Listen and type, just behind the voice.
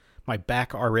My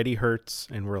back already hurts,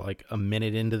 and we're like a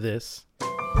minute into this.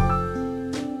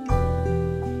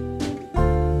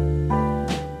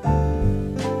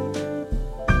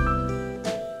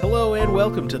 Hello and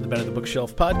welcome to the Better the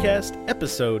Bookshelf podcast,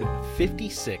 episode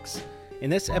 56. In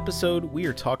this episode, we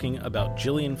are talking about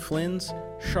Gillian Flynn's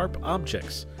Sharp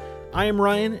Objects. I am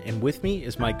Ryan, and with me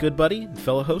is my good buddy and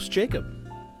fellow host, Jacob.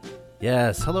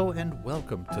 Yes, hello and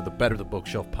welcome to the Better the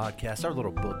Bookshelf podcast, our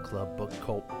little book club, book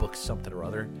cult, book something or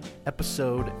other,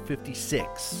 episode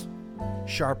 56,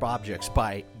 Sharp Objects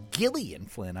by Gillian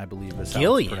Flynn, I believe is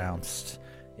how it's pronounced.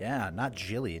 Yeah, not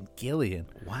Jillian, Gillian.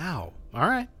 Wow. All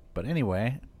right. But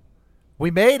anyway, we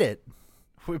made it.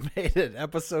 We made it,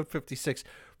 episode 56.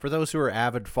 For those who are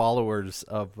avid followers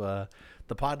of the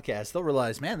podcast, they'll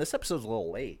realize, man, this episode's a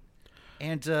little late.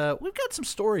 And we've got some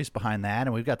stories behind that,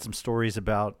 and we've got some stories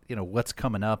about, what's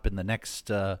coming up in the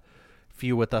next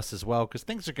few with us as well, because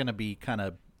things are going to be kind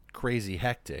of crazy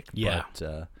hectic. Yeah.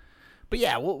 But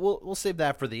yeah, we'll save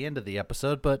that for the end of the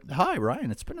episode. But hi, Ryan,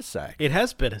 it's been a sec. It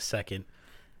has been a second.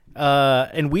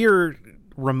 And we're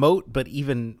remote, but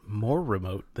even more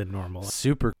remote than normal.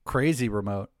 Super crazy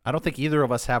remote. I don't think either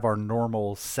of us have our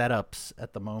normal setups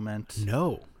at the moment.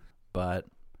 No. But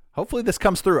hopefully this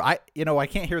comes through. I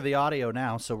can't hear the audio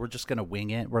now, so we're just going to wing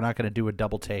it. We're not going to do a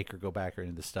double take or go back or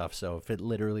into the stuff. So if it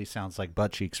literally sounds like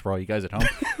butt cheeks for all you guys at home,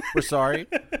 we're sorry.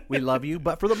 We love you.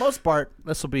 But for the most part,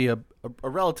 this will be a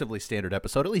relatively standard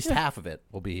episode. At least half of it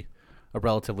will be a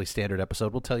relatively standard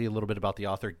episode. We'll tell you a little bit about the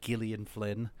author, Gillian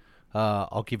Flynn.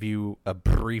 I'll give you a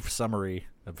brief summary,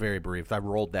 a very brief. I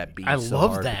rolled that B. I so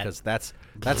love hard that. Because that's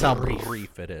how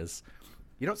brief it is.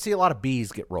 You don't see a lot of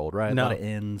B's get rolled, right? No. A lot of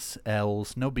N's,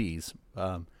 L's, no B's.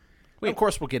 Wait, of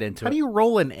course, we'll get into it. How do you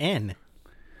roll an N?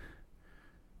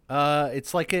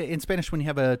 It's like in Spanish when you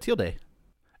have a tilde.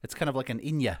 It's kind of like an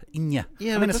iña. Yeah,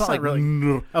 I mean, it's not like really.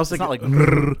 I was it's like, not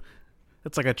like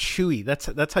it's like a chewy.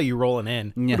 That's how you roll an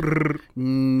N.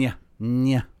 Nya.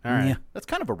 All right. That's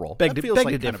kind of a roll. Beg That to feels like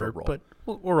kind differ, of a roll. but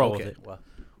we'll roll with Okay, it.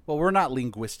 well, we're not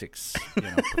linguistics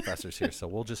professors here, so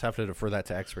we'll just have to defer that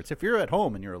to experts. If you're at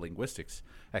home and you're a linguistics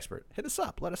expert, hit us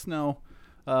up. Let us know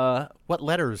what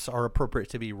letters are appropriate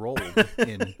to be rolled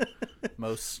in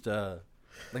most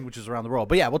languages around the world.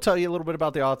 But yeah, we'll tell you a little bit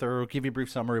about the author. We'll give you a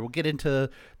brief summary. We'll get into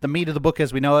the meat of the book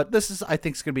as we know it. This is, I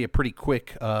think, is going to be a pretty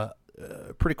quick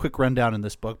rundown in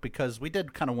this book because we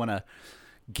did kind of want to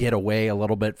get away a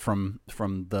little bit from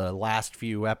the last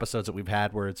few episodes that we've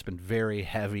had where it's been very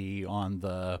heavy on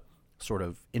the sort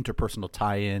of interpersonal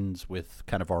tie-ins with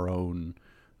kind of our own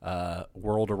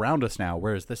world around us now,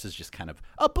 whereas this is just kind of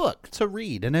a book to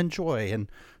read and enjoy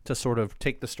and to sort of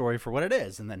take the story for what it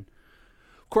is. And then,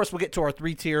 of course, we'll get to our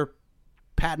 3-tier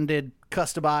patented,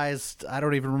 customized, I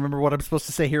don't even remember what I'm supposed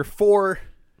to say here, 4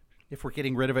 if we're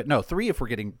getting rid of it. No, 4 if we're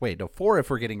getting rid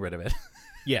of it.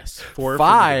 Yes, 4.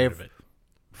 5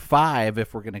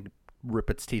 if we're going to rip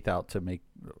its teeth out to make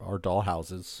our doll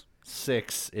houses.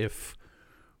 6 if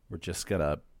we're just going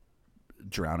to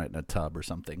drown it in a tub or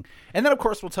something. And then, of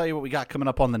course, we'll tell you what we got coming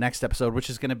up on the next episode, which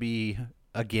is going to be,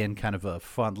 again, kind of a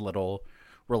fun little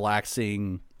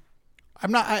relaxing.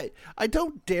 I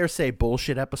don't dare say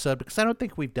bullshit episode because I don't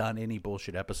think we've done any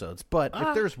bullshit episodes. But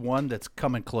if there's one that's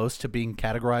coming close to being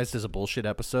categorized as a bullshit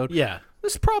episode, Yeah.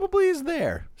 this probably is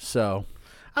there. So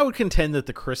I would contend that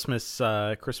the Christmas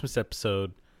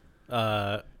episode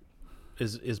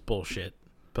is bullshit,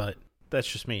 but that's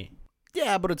just me.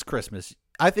 yeah, but it's Christmas.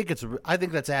 I think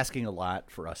that's asking a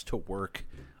lot for us to work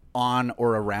on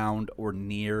or around or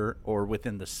near or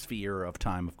within the sphere of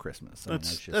time of Christmas. I mean,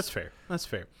 That's fair. That's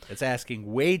fair. It's asking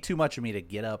way too much of me to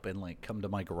get up and like come to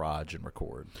my garage and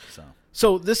record.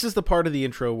 So this is the part of the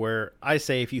intro where I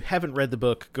say if you haven't read the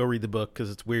book, go read the book because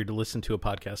it's weird to listen to a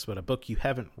podcast about a book you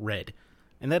haven't read.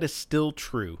 And that is still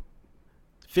true.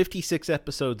 56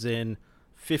 episodes in,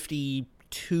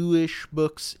 52-ish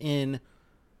books in,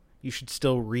 you should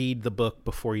still read the book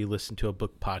before you listen to a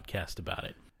book podcast about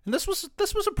it. And this was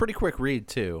a pretty quick read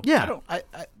too. Yeah.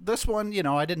 This one,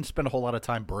 I didn't spend a whole lot of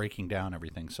time breaking down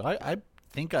everything. So I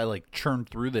think I like churned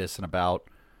through this in about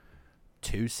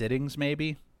 2 sittings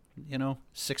maybe.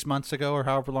 6 months ago or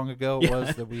however long ago it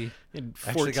was that we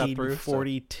actually got through.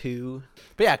 42.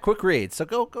 But yeah, quick read. So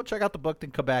go check out the book,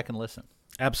 then come back and listen.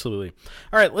 Absolutely.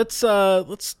 All right, let's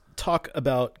talk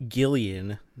about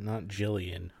Gillian, not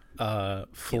Jillian,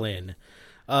 Flynn.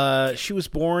 She was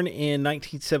born in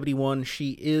 1971.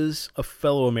 She is a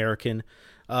fellow American.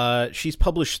 She's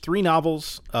published 3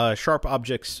 novels, Sharp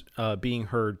Objects being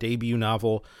her debut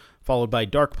novel, followed by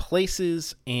Dark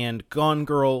Places and Gone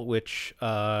Girl, which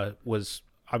was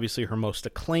obviously her most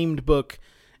acclaimed book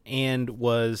and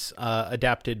was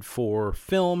adapted for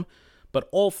film but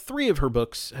all 3 of her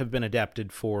books have been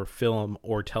adapted for film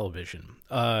or television.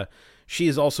 She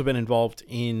has also been involved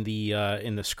in the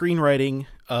screenwriting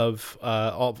of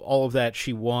all of that.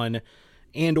 She won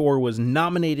and or was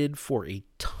nominated for a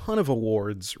ton of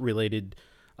awards related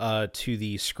to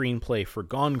the screenplay for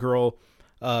Gone Girl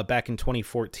back in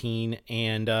 2014,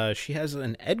 and she has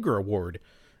an Edgar Award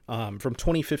from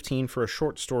 2015 for a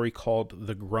short story called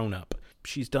The Grown Up.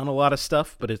 She's done a lot of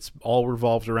stuff, but it's all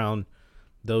revolved around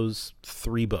those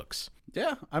 3 books.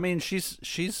 Yeah, I mean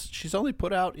she's only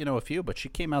put out a few, but she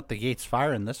came out the gates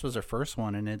firing. This was her first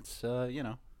one, and it's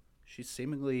she's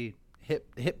seemingly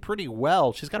hit pretty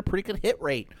well. She's got a pretty good hit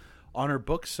rate on her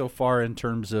books so far in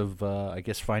terms of I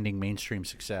guess finding mainstream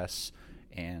success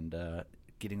and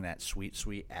getting that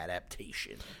sweet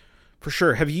adaptation. For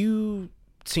sure. Have you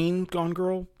seen Gone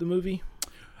Girl, the movie?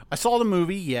 I saw the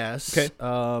movie, yes. Okay.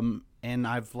 And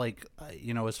I've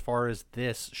as far as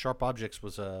this, Sharp Objects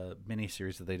was a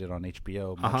miniseries that they did on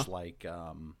HBO, much like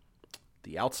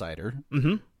The Outsider,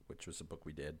 which was a book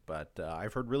we did. But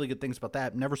I've heard really good things about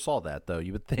that. Never saw that, though.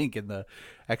 You would think in the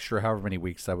extra however many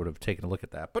weeks I would have taken a look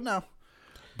at that. But no.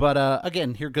 But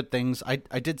again, hear good things. I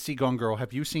did see Gone Girl.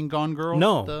 Have you seen Gone Girl?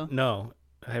 No,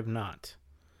 I have not.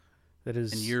 That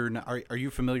is. And you're not, are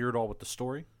you familiar at all with the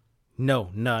story?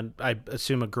 No, none. I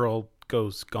assume a girl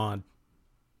goes gone.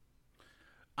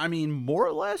 I mean, more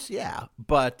or less, yeah.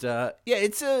 But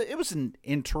it was an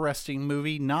interesting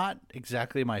movie. Not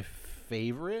exactly my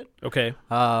favorite. Okay.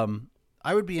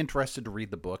 I would be interested to read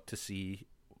the book to see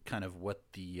kind of what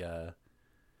the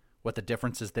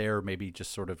difference is there, maybe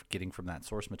just sort of getting from that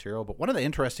source material. But one of the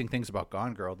interesting things about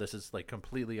Gone Girl, this is like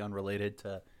completely unrelated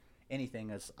to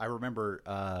anything, is I remember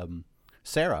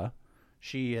Sarah,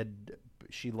 she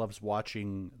loves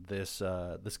watching this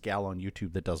gal on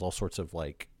YouTube that does all sorts of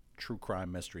like true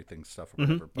crime mystery things, stuff or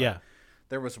whatever. But yeah.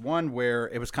 There was one where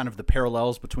it was kind of the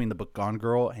parallels between the book Gone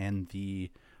Girl and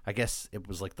I guess it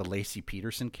was like the Lacey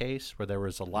Peterson case, where there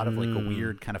was a lot of like a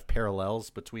weird kind of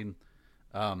parallels between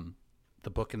the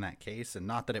book and that case. And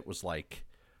not that it was like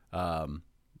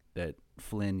that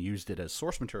Flynn used it as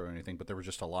source material or anything, but there were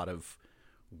just a lot of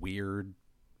weird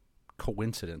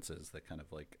coincidences that kind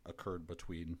of like occurred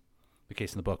between the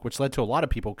case and the book, which led to a lot of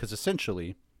people, because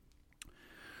essentially,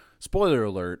 spoiler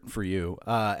alert for you,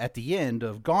 at the end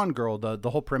of Gone Girl,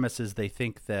 the whole premise is they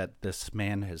think that this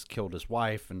man has killed his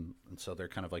wife, and so they're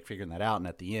kind of like figuring that out, and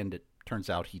at the end it turns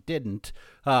out he didn't,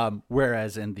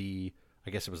 whereas in I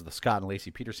guess it was the Scott and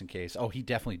Lacey Peterson case, he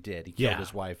definitely did. He killed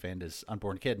his wife and his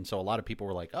unborn kid, and so a lot of people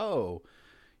were like,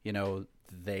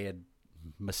 they had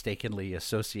mistakenly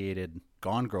associated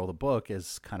Gone Girl, the book,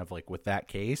 as kind of like with that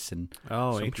case, and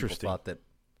some interesting. people thought that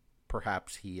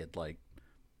perhaps he had like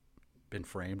been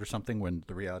framed or something, when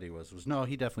the reality was no,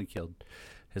 he definitely killed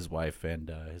his wife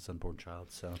and his unborn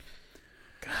child. So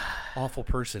awful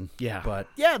person. Yeah. But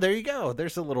yeah, there you go.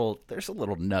 There's a little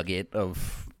nugget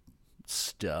of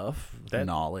stuff,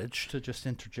 knowledge to just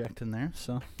interject in there.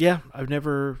 So yeah, I've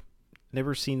never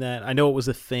seen that. I know it was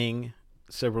a thing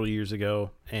several years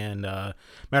ago, and matter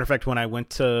of fact, when I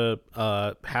went to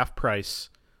Half Price,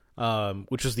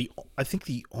 which was I think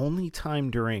the only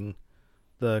time during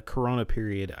the Corona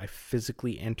period I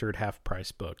physically entered Half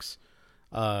Price books,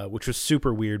 which was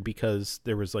super weird because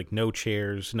there was like no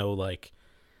chairs, no like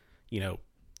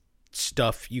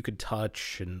stuff you could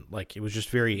touch, and like it was just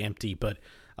very empty. But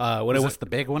when I went, the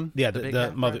big one, the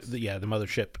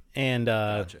mothership, and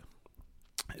gotcha.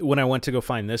 When I went to go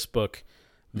find this book,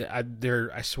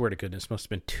 I swear to goodness, must have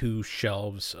been 2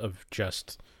 shelves of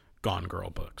just Gone Girl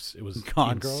books. It was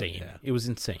insane. Yeah. It was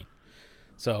insane.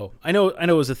 So I know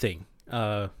it was a thing.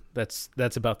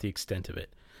 That's about the extent of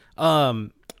it.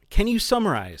 Can you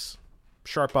summarize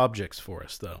Sharp Objects for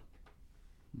us, though?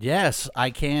 Yes,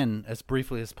 I can, as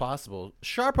briefly as possible.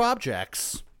 Sharp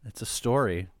Objects. It's a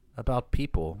story about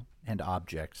people and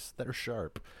objects that are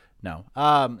sharp. No.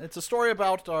 It's a story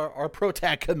about our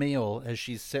protag Camille as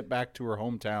she's sent back to her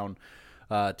hometown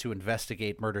to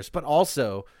investigate murders, but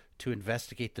also to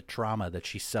investigate the trauma that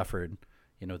she suffered,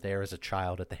 there as a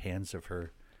child at the hands of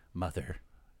her mother,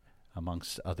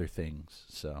 amongst other things.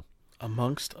 So,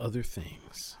 amongst other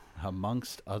things.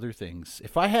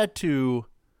 If I had to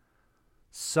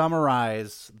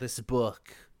summarize this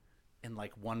book in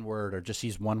like one word, or just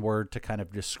use one word to kind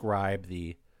of describe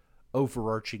the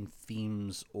overarching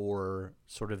themes, or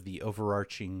sort of the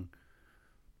overarching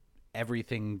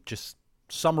everything, just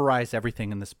summarize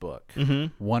everything in this book.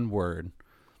 One word.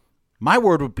 My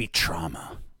word would be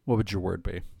trauma. What would your word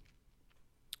be?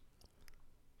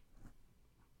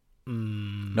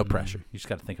 No pressure. You just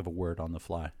got to think of a word on the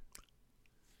fly.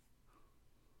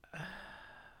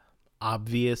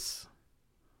 Obvious.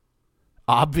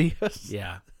 obvious.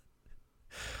 Yeah.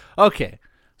 Okay,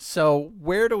 so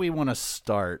where do we want to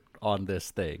start on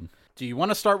this thing? Do you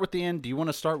want to start with the end? Do you want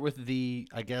to start with the,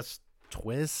 I guess,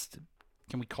 twist?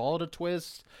 Can we call it a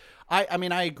twist? I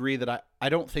mean, I agree that I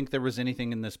don't think there was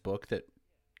anything in this book that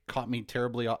caught me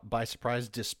terribly by surprise,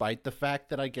 despite the fact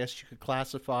that I guess you could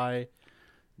classify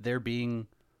there being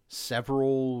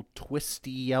several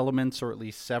twisty elements, or at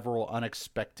least several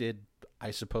unexpected,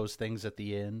 I suppose, things at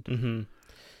the end. Mm-hmm.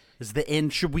 Is the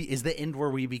end where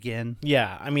we begin?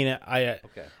 Yeah, I mean, I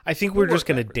think we're just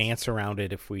going to dance around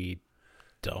it if we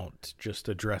don't just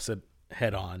address it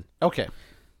head on. Okay.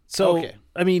 So,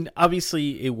 I mean,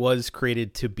 obviously it was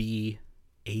created to be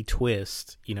a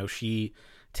twist. You know,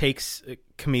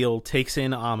 Camille takes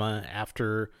in Amma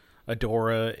after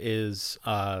Adora is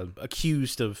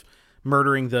accused of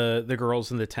murdering the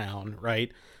girls in the town,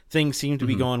 right? Things seem to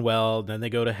be going well, then they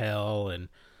go to hell, and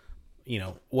you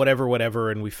know, whatever,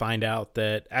 and we find out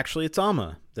that actually it's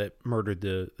Amma that murdered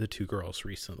the two girls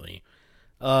recently.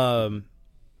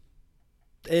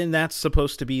 And that's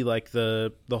supposed to be like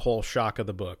the whole shock of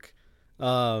the book.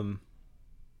 I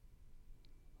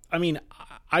mean,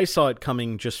 I saw it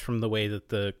coming just from the way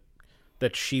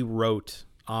that she wrote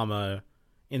Amma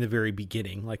in the very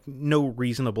beginning. Like, no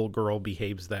reasonable girl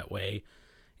behaves that way.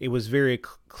 It was very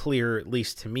clear, at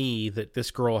least to me, that this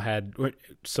girl had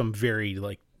some very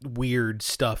like weird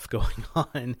stuff going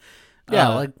on. Yeah,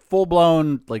 like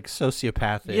full-blown like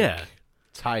sociopathic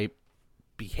type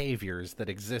behaviors that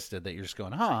existed that you're just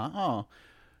going,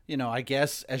 you know, I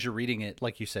guess as you're reading it,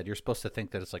 like you said, you're supposed to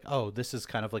think that it's like, oh, this is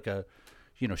kind of like a,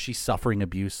 you know, she's suffering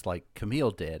abuse like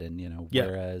Camille did, and you know,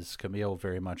 whereas Camille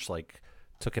very much like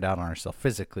took it out on herself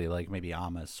physically, like maybe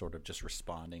Amma's sort of just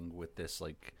responding with this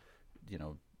like, you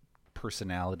know,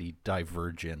 personality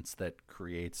divergence that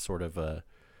creates sort of a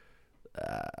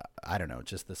I don't know,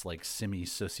 just this like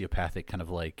semi-sociopathic kind of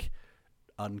like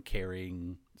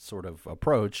uncaring sort of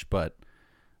approach. But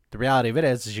the reality of it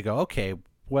is you go, okay,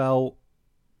 well,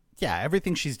 yeah,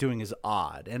 everything she's doing is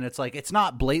odd. And it's like, it's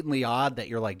not blatantly odd that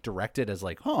you're like directed as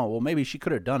like, oh, well, maybe she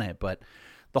could have done it. But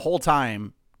the whole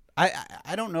time,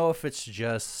 I don't know if it's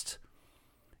just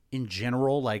in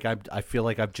general, like I feel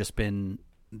like I've just been,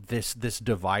 this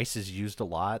device is used a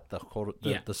lot.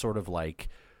 The sort of like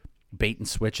bait and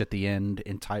switch at the end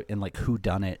in like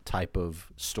whodunit type of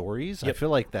stories. I feel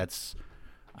like that's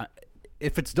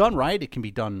if it's done right, it can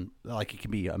be done like it can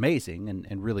be amazing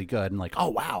and really good and like, oh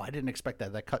wow, I didn't expect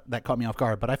that. That caught me off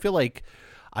guard. But I feel like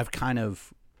I've kind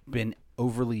of been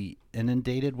overly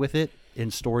inundated with it in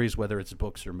stories, whether it's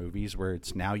books or movies, where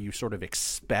it's now you sort of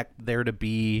expect there to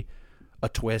be a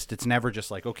twist. It's never just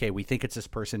like, okay, we think it's this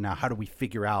person, now how do we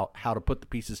figure out how to put the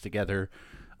pieces together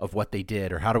of what they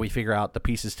did, or how do we figure out the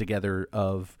pieces together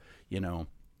of, you know,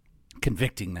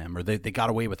 convicting them, or they got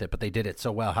away with it but they did it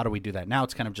so well, how do we do that? Now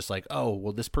it's kind of just like, oh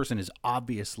well, this person is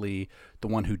obviously the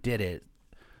one who did it,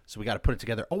 so we got to put it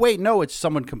together. Oh wait, no, it's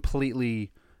someone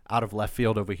completely out of left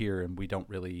field over here, and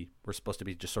we're supposed to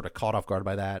be just sort of caught off guard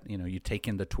by that. You know, you take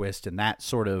in the twist, and that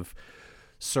sort of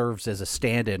serves as a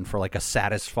stand-in for like a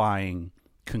satisfying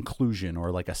conclusion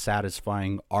or like a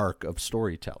satisfying arc of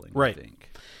storytelling, right? I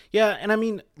think. Yeah, and I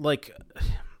mean, like,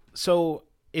 so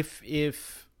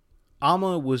if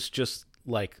Amma was just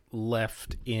like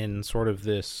left in sort of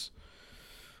this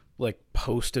like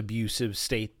post-abusive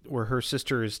state where her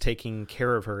sister is taking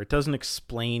care of her, it doesn't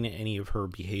explain any of her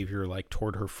behavior like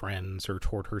toward her friends or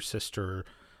toward her sister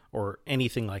or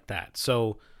anything like that.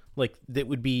 So like it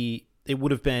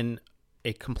would have been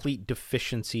a complete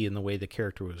deficiency in the way the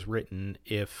character was written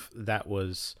if that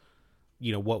was,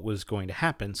 you know, what was going to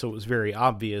happen. So it was very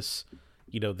obvious,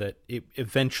 you know, that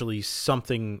eventually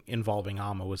something involving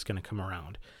Amma was going to come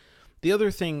around. The other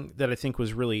thing that I think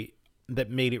that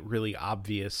made it really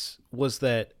obvious was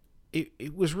that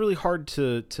it was really hard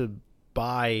to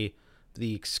buy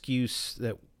the excuse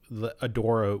that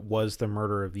Adora was the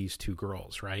murderer of these two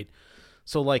girls, right?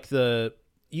 So like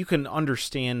you can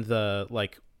understand the,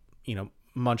 like, you know,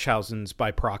 Munchausen's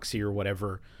by proxy or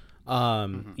whatever,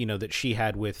 you know, that she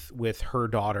had with her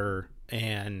daughter,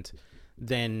 and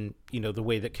then, you know, the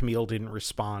way that Camille didn't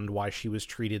respond, why she was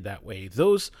treated that way.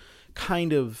 Those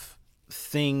kind of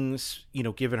things, you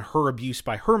know, given her abuse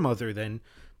by her mother, then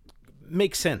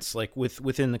make sense, like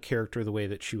within the character, the way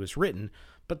that she was written.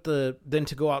 But then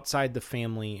to go outside the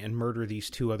family and murder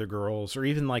these two other girls, or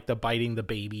even like the biting the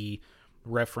baby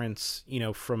reference, you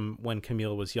know, from when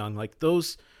Camille was young, like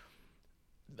those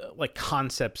like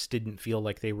concepts didn't feel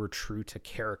like they were true to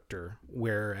character,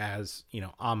 whereas, you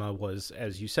know, Amma was,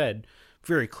 as you said,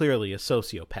 very clearly a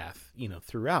sociopath, you know,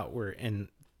 throughout, and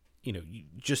you know,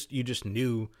 you just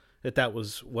knew that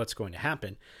was what's going to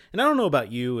happen. And I don't know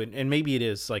about you, and maybe it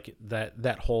is like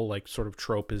that whole like sort of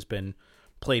trope has been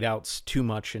played out too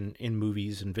much in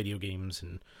movies and video games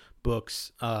and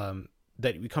books,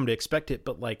 that we come to expect it.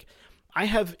 But like, I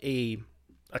have a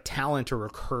talent or a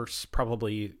curse,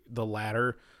 probably the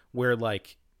latter, where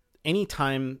like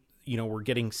anytime, we're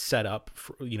getting set up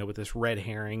for, with this red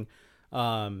herring,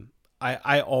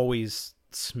 I always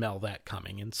smell that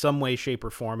coming in some way, shape, or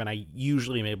form, and I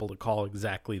usually am able to call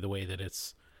exactly the way that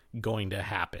it's going to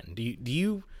happen. Do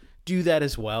you do that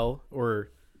as well,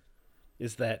 or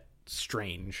is that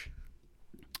strange?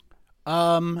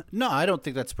 No, I don't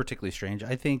think that's particularly strange.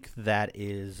 I think that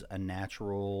is a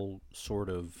natural sort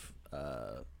of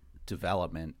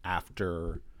development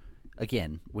after,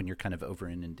 again, when you're kind of over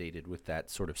inundated with that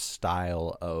sort of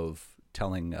style of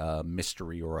telling a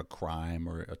mystery or a crime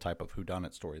or a type of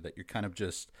whodunit story, that you're kind of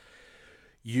just,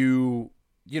 the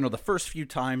first few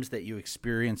times that you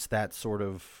experience that sort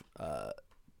of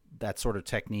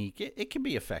technique, it can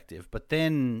be effective. But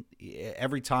then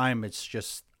every time it's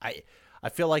just, I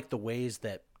feel like the ways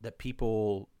that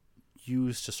people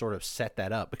use to sort of set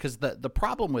that up, because the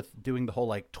problem with doing the whole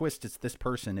like twist, it's this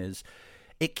person, is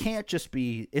it can't just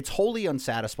be, it's wholly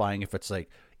unsatisfying if it's like,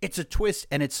 it's a twist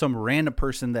and it's some random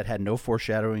person that had no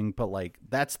foreshadowing, but like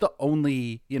that's the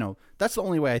only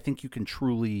way I think you can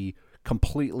truly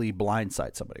completely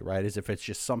blindside somebody, right? Is if it's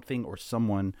just something or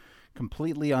someone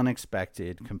completely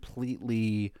unexpected,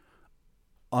 completely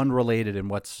unrelated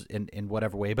in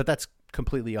whatever way, but that's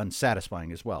completely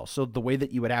unsatisfying as well. So the way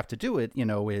that you would have to do it,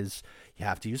 is you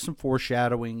have to use some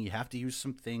foreshadowing. You have to use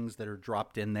some things that are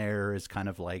dropped in there as kind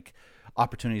of like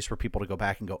opportunities for people to go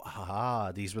back and go,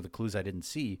 these were the clues I didn't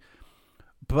see.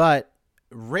 But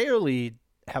rarely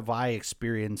have I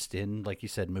experienced in, like you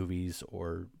said, movies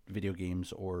or video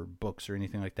games or books or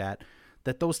anything like that,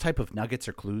 that those type of nuggets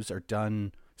or clues are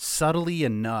done subtly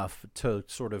enough to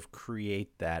sort of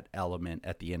create that element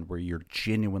at the end where you're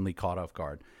genuinely caught off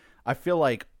guard. I feel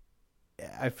like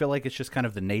it's just kind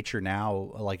of the nature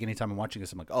now. Like anytime I'm watching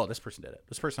this, I'm like, oh, this person did it.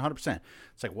 This person 100%.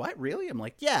 It's like, what, really? I'm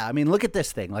like, yeah. I mean, look at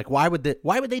this thing. Like, why would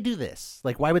they do this?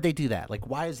 Like, why would they do that? Like,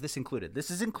 why is this included? This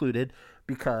is included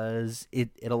because it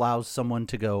allows someone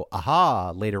to go,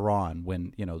 aha, later on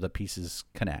when, the pieces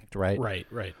connect, right?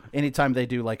 Right. Anytime they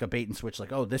do like a bait and switch,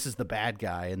 like, oh, this is the bad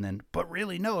guy. And then, but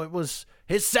really, no, it was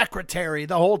his secretary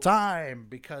the whole time,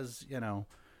 because,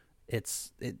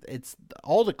 it's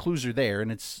all the clues are there,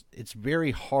 and it's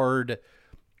very hard.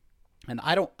 And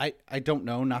I don't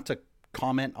know, not to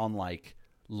comment on like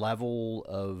level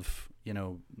of,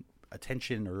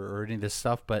 attention or any of this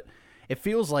stuff, but it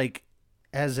feels like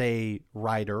as a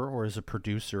writer or as a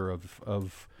producer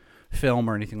of film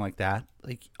or anything like that,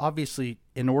 like obviously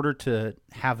in order to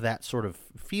have that sort of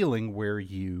feeling where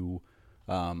you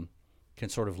can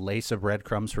sort of lay some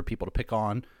breadcrumbs for people to pick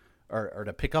on or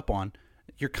to pick up on,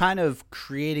 you're kind of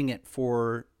creating it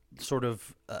for sort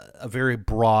of a very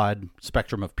broad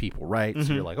spectrum of people, right? Mm-hmm.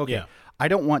 So you're like, okay, yeah. I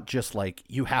don't want just like,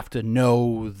 you have to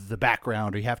know the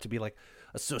background, or you have to be like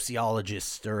a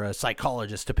sociologist or a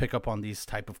psychologist to pick up on these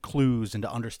type of clues and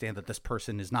to understand that this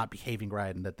person is not behaving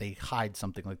right and that they hide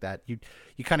something like that. You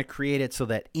kind of create it so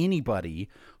that anybody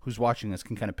who's watching this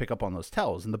can kind of pick up on those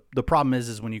tells. And the problem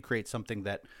is when you create something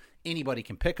that anybody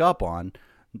can pick up on,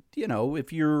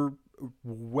 if you're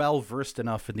well versed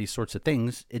enough in these sorts of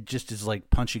things, it just is like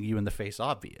punching you in the face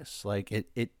obvious. Like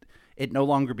it no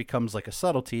longer becomes like a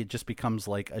subtlety, it just becomes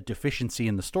like a deficiency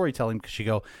in the storytelling, because you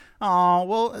go, oh,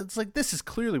 well, it's like, this is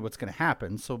clearly what's going to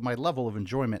happen, so my level of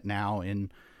enjoyment now in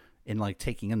like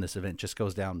taking in this event just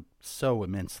goes down so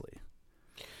immensely.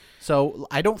 So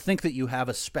I don't think that you have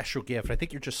a special gift. I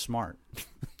think you're just smart.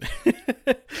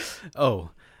 Oh,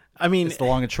 I mean, it's the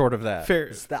long and short of that.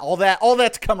 Fair. All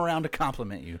that's come around to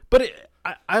compliment you. But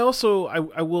I also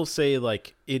will say,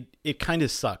 like, it kind of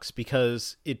sucks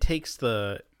because it takes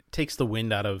the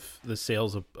wind out of the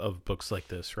sails of books like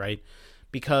this, right?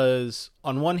 Because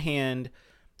on one hand,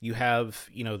 you have,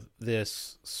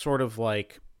 this sort of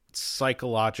like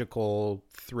psychological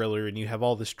thriller, and you have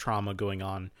all this trauma going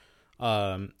on,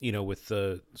 with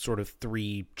the sort of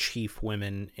three chief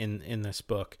women in this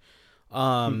book.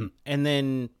 And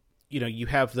then, you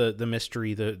have the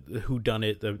mystery, the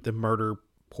whodunit, the murder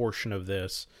portion of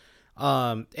this.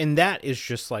 And that is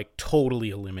just like totally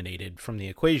eliminated from the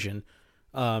equation.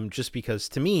 Just because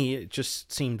to me, it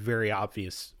just seemed very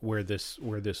obvious where this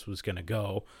was going to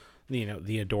go. The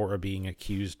Adora being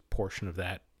accused portion of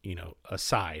that,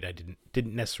 aside, I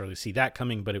didn't necessarily see that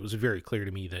coming, but it was very clear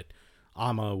to me that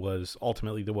Amma was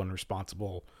ultimately the one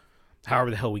responsible.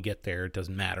 However the hell we get there, it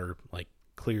doesn't matter. Like,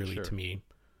 clearly to me,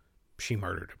 she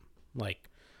murdered him. Like,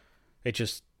 it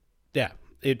just, Yeah,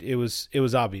 it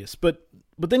was obvious, but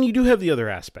then you do have the other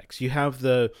aspects. You have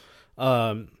the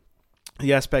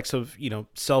aspects of,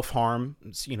 self harm,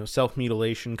 self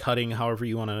mutilation, cutting, however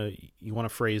you want to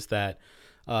phrase that.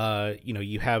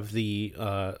 You have the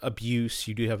abuse.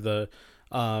 You do have the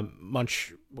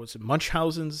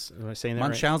Munchausen's? Am I saying that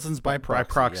Munchausen's right? by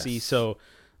proxy. Yes. So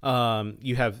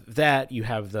you have that. You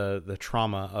have the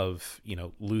trauma of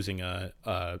losing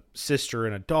a sister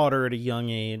and a daughter at a young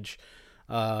age.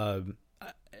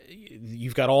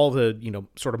 You've got all the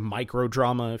sort of micro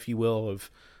drama, if you will,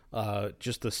 of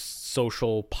just the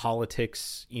social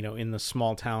politics, in the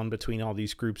small town between all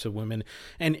these groups of women.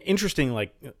 And interesting,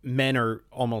 like, men are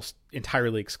almost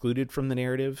entirely excluded from the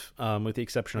narrative, with the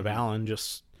exception of Alan,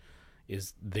 just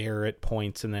is there at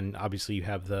points. And then obviously you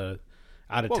have the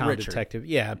out-of-town detective.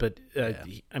 Yeah, but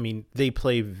I mean, they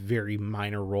play very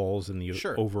minor roles in the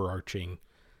overarching,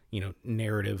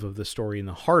 narrative of the story and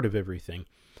the heart of everything.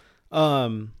 But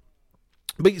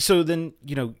so then,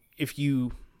 if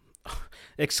you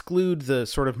exclude the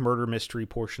sort of murder mystery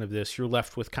portion of this, you're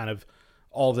left with kind of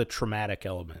all the traumatic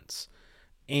elements.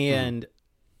 And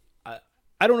I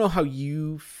don't know how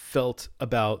you felt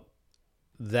about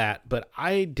that, but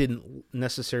I didn't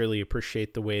necessarily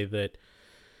appreciate the way that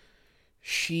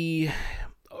she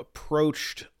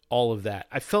approached all of that.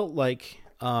 I felt like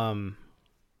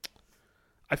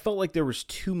there was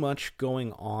too much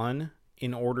going on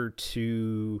in order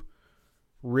to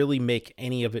really make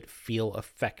any of it feel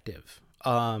effective.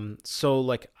 So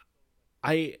like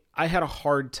I had a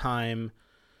hard time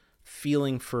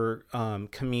feeling for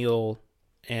Camille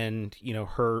and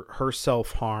her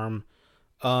self-harm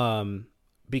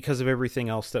because of everything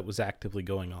else that was actively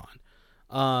going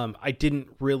on. I didn't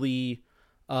really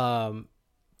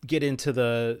get into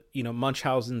the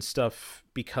Munchausen stuff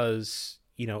because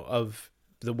of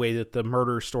the way that the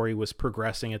murder story was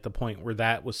progressing at the point where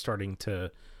that was starting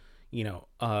to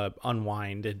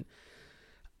unwind. And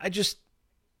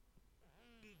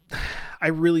I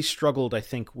really struggled, I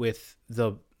think, with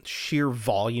the sheer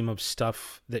volume of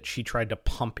stuff that she tried to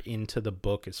pump into the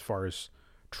book as far as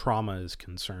trauma is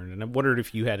concerned. And I wondered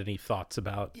if you had any thoughts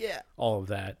about all of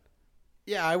that.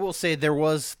 Yeah, I will say there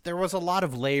was a lot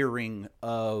of layering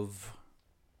of.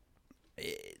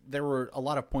 There were a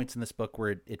lot of points in this book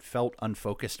where it felt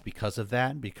unfocused because of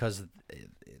that, because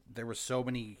there were so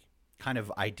many kind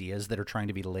of ideas that are trying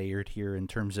to be layered here in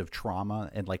terms of trauma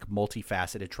and like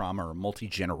multifaceted trauma or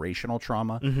multi-generational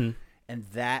trauma. Mm-hmm. And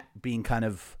that being kind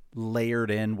of layered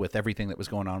in with everything that was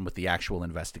going on with the actual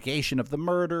investigation of the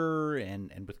murder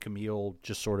and with Camille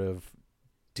just sort of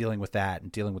dealing with that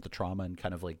and dealing with the trauma and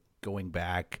kind of like going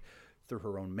back through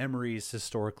her own memories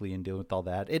historically and dealing with all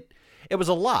that. It was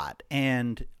a lot.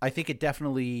 And I think it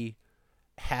definitely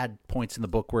had points in the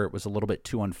book where it was a little bit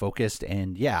too unfocused.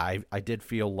 And yeah, I did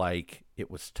feel like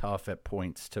it was tough at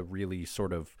points to really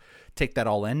sort of take that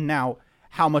all in. Now,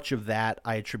 how much of that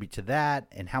I attribute to that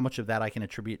and how much of that I can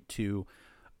attribute to,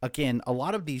 again, a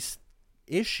lot of these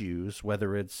issues,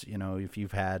 whether it's, if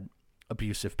you've had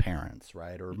abusive parents,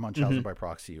 right, or Munchausen by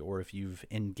proxy, or if you've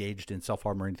engaged in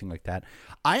self-harm or anything like that,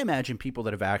 I imagine people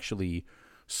that have actually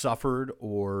suffered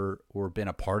or been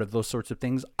a part of those sorts of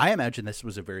things, I imagine this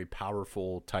was a very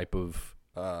powerful type of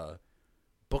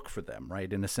book for them,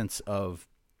 right, in the sense of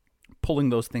pulling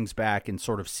those things back and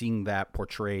sort of seeing that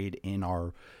portrayed in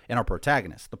our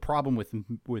protagonist. The problem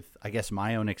with I guess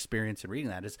my own experience in reading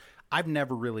that is I've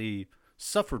never really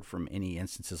suffered from any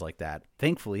instances like that.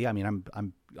 Thankfully, I mean,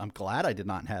 I'm glad I did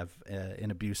not have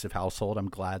an abusive household. I'm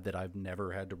glad that I've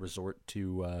never had to resort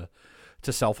to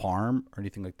self-harm or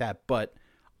anything like that. But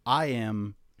I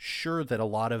am sure that a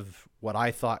lot of what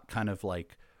I thought kind of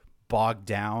like bogged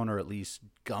down or at least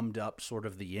gummed up sort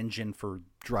of the engine for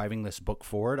driving this book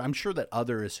forward, I'm sure that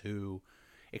others who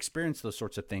experienced those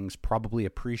sorts of things probably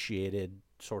appreciated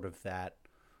sort of that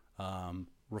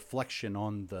reflection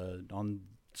on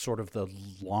sort of the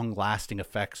long-lasting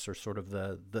effects or sort of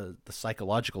the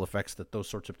psychological effects that those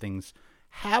sorts of things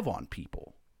have on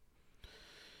people.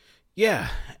 Yeah,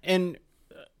 and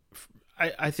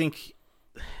I think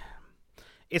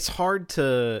it's hard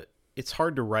to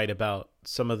write about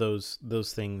some of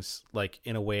those things like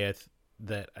in a way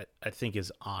that I think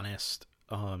is honest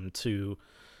to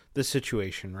the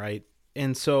situation, right?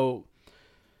 And so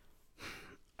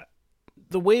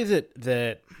the way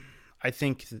that I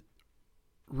think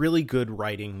really good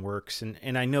writing works,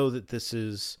 and I know that this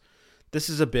is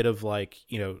a bit of like,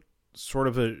 sort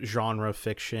of a genre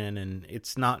fiction, and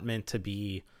it's not meant to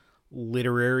be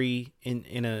literary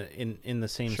in the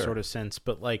same sort of sense,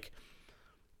 but like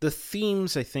the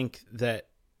themes I think that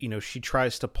she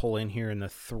tries to pull in here, and the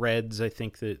threads I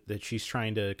think that she's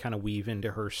trying to kind of weave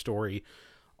into her story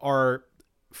are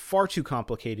far too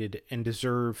complicated and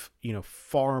deserve,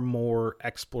 far more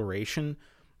exploration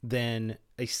than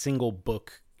a single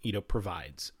book,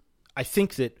 provides. I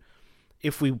think that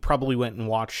if we probably went and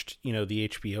watched, the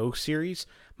HBO series,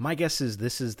 my guess is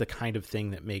this is the kind of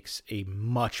thing that makes a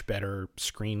much better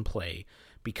screenplay,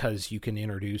 because you can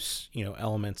introduce,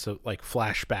 elements of like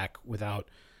flashback without,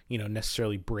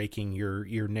 necessarily breaking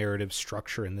your narrative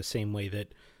structure in the same way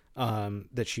that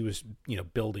that she was,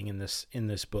 building in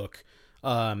this book.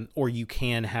 Or you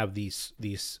can have these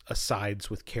asides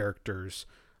with characters,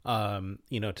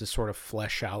 to sort of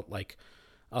flesh out like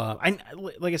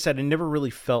I said, I never really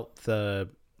felt the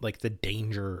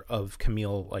danger of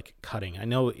Camille like cutting. I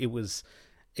know it was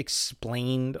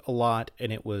explained a lot,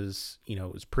 and it was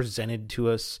presented to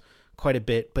us quite a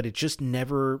bit, but it just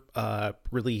never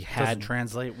really doesn't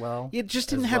translate well. It just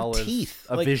didn't have teeth.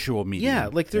 A visual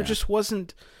medium. Yeah, there just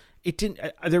wasn't. It didn't.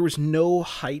 There was no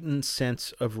heightened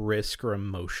sense of risk or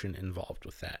emotion involved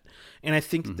with that, and I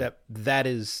think that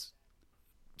is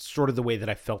sort of the way that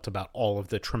I felt about all of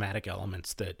the traumatic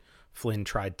elements that Flynn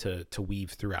tried to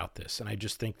weave throughout this, and I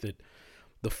just think that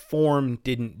the form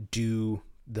didn't do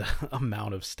the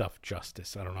amount of stuff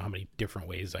justice. I don't know how many different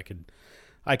ways I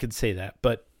could say that,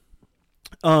 but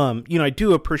I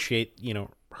do appreciate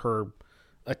her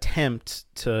attempt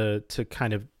to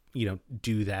kind of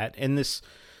do that, and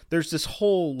there's this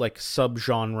whole like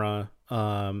subgenre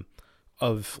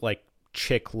of like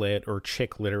chick lit or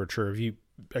chick literature.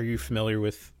 Are you familiar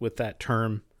with that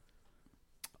term?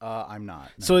 I'm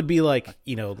not. No. So it'd be like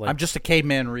I'm just a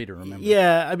caveman reader. Remember?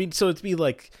 Yeah, I mean, so it'd be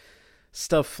like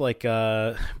stuff like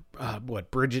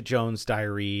Bridget Jones'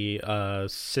 Diary,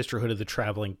 Sisterhood of the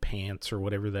Traveling Pants, or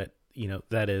whatever that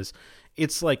that is.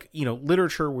 It's like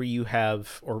literature where you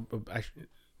have, or I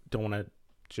don't want to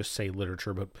just say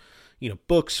literature, but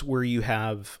books where you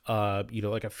have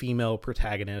like a female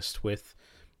protagonist with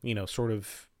sort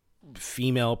of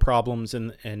female problems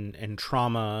and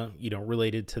trauma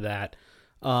related to that,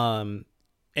 and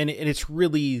it's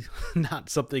really not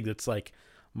something that's like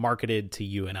marketed to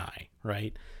you and I,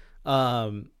 right?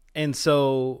 And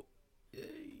so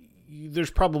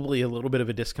there's probably a little bit of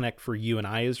a disconnect for you and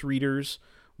I as readers,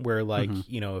 where like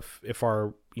if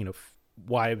our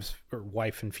wives or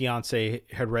wife and fiance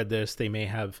had read this, they may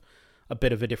have a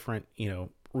bit of a different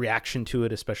reaction to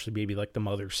it, especially maybe like the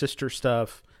mother sister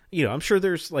stuff. I'm sure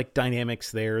there's like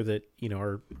dynamics there that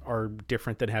are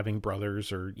different than having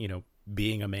brothers, or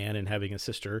being a man and having a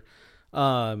sister.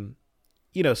 So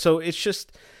it's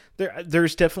just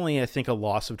there's definitely, I think, a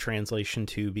loss of translation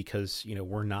too, because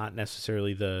we're not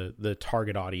necessarily the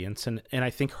target audience, and I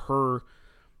think her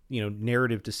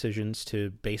narrative decisions to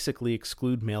basically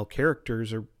exclude male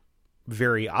characters are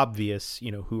very obvious,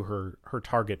 who her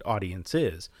target audience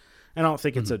is. And I don't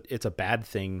think it's a bad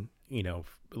thing,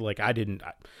 like I didn't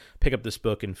pick up this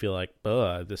book and feel like,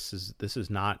 this is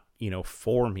not,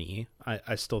 for me.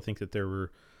 I still think that there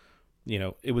were,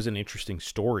 it was an interesting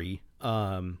story,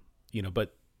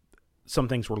 but some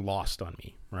things were lost on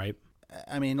me, right?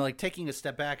 I mean, like, taking a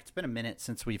step back, it's been a minute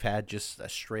since we've had just a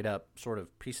straight up sort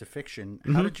of piece of fiction.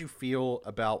 How did you feel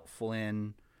about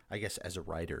Flynn, I guess, as a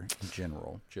writer in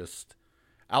general? Just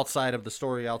outside of the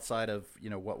story, outside of,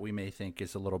 what we may think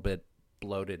is a little bit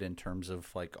bloated in terms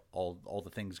of like all the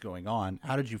things going on.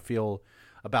 How did you feel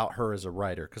about her as a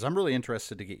writer? Because I'm really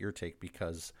interested to get your take,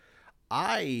 because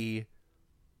I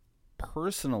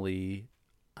personally,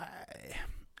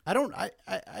 I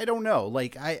don't know.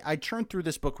 Like I churned through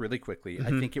this book really quickly. I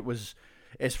think it was,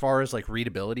 as far as like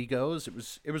readability goes,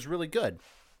 it was really good.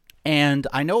 And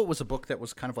I know it was a book that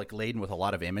was kind of like laden with a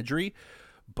lot of imagery,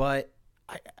 but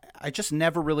I just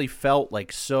never really felt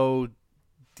like so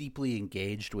deeply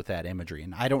engaged with that imagery.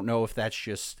 And I don't know if that's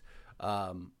just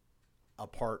a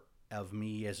part of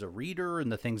me as a reader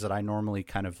and the things that I normally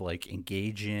kind of like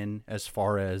engage in, as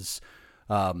far as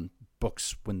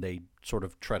books when they sort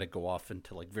of try to go off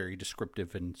into like very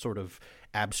descriptive and sort of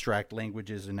abstract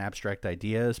languages and abstract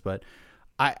ideas. But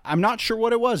I'm not sure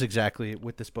what it was exactly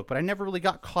with this book, but I never really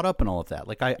got caught up in all of that.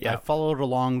 Like I followed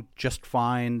along just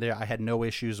fine. I had no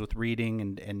issues with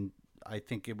reading, and I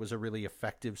think it was a really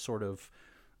effective sort of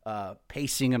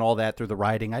pacing and all that through the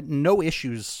writing. No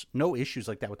issues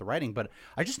like that with the writing, but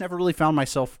I just never really found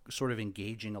myself sort of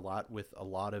engaging a lot with a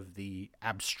lot of the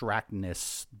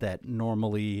abstractness that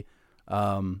normally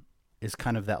is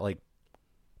kind of that like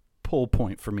pull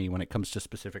point for me when it comes to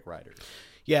specific writers.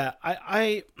 Yeah,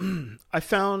 I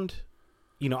found,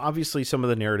 obviously some of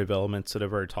the narrative elements that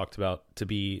I've already talked about to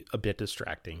be a bit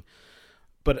distracting,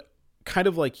 but kind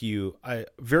of like you, I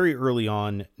very early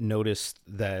on noticed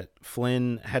that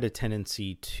Flynn had a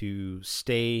tendency to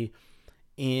stay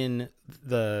in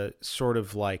the sort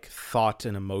of like thought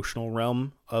and emotional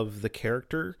realm of the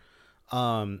character,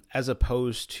 as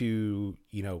opposed to,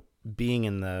 being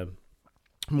in the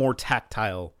more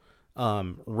tactile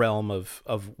realm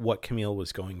of what Camille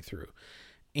was going through.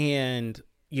 And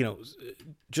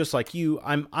just like you,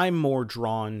 I'm more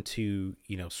drawn to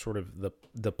sort of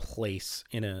the place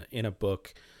in a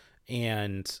book,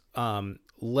 and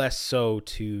less so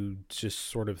to just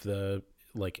sort of the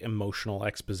like emotional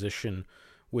exposition,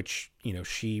 which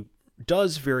she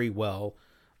does very well,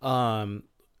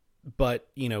 but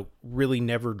really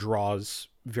never draws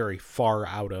very far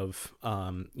out of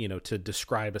to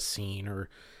describe a scene or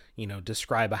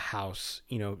describe a house.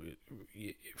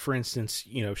 For instance,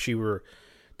 if she were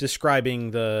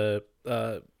describing the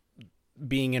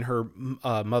being in her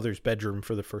mother's bedroom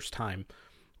for the first time,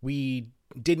 we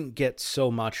didn't get so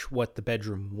much what the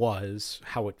bedroom was,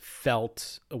 how it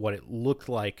felt, what it looked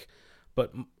like,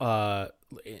 but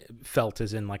felt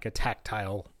as in like a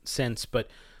tactile sense, but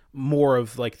more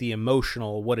of like the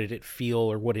emotional, what did it feel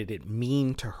or what did it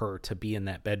mean to her to be in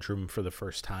that bedroom for the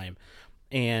first time.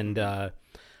 And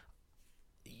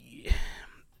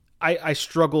I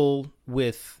struggle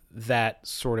with that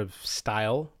sort of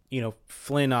style.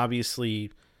 Flynn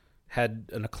obviously had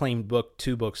an acclaimed book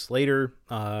 2 books later.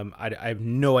 I have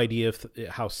no idea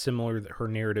how similar her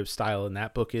narrative style in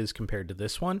that book is compared to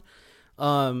this one.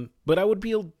 But I would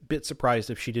be a bit surprised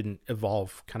if she didn't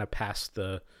evolve kind of past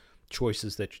the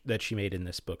choices that she made in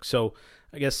this book. So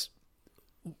I guess,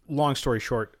 long story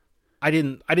short, I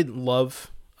didn't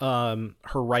love her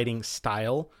writing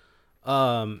style.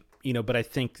 But I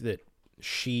think that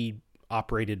she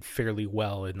operated fairly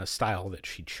well in the style that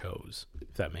she chose,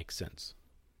 if that makes sense.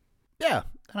 Yeah,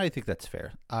 and I think that's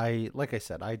fair. Like I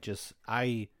said,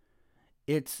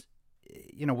 it's,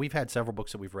 we've had several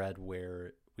books that we've read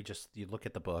where you look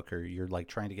at the book, or you're like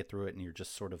trying to get through it and you're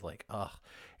just sort of like,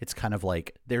 it's kind of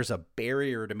like there's a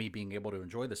barrier to me being able to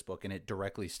enjoy this book, and it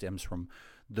directly stems from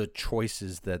the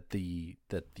choices that the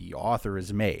author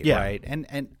has made. Yeah. Right.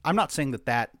 And I'm not saying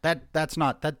that's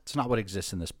not what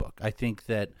exists in this book. I think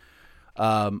that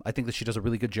she does a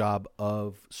really good job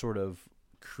of sort of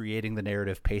creating the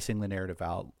narrative, pacing the narrative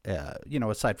out,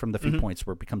 aside from the few points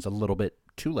where it becomes a little bit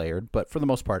too layered. But for the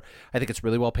most part, I think it's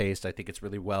really well paced. I think it's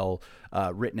really well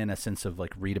written in a sense of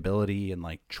like readability and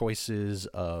like choices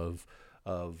of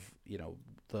the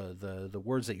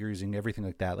words that you're using, everything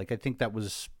like that. Like, I think that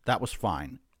was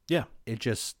fine. Yeah. It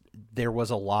just, there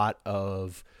was a lot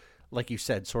of, like you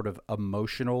said, sort of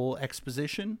emotional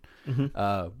exposition,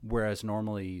 whereas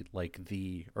normally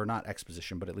or not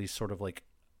exposition, but at least sort of like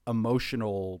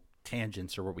emotional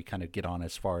tangents are what we kind of get on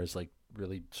as far as like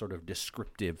really sort of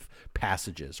descriptive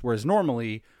passages. Whereas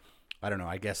normally, I don't know,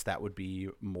 I guess that would be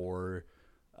more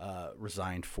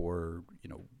resigned for,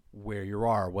 where you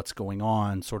are, what's going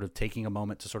on, sort of taking a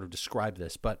moment to sort of describe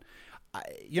this. But,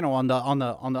 on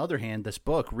the other hand, this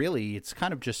book really, it's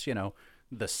kind of just,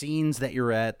 the scenes that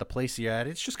you're at, the place you're at,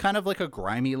 it's just kind of like a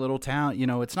grimy little town.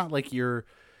 It's not like you're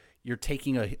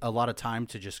taking a lot of time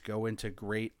to just go into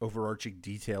great overarching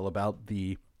detail about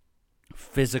the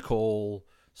physical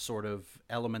sort of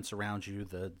elements around you,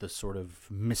 the sort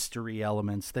of mystery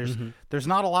elements. There's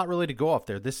not a lot really to go off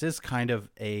there. This is kind of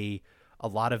a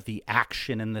lot of the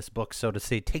action in this book, so to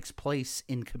say, takes place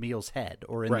in Camille's head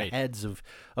or in the heads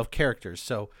of characters.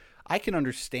 So I can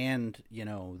understand,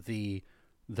 the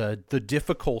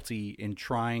difficulty in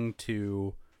trying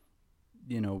to,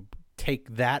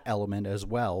 take that element as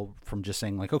well, from just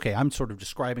saying like, okay, I'm sort of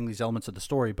describing these elements of the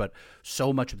story, but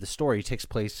so much of the story takes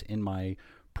place in my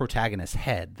protagonist's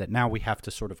head that now we have to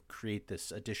sort of create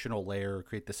this additional layer,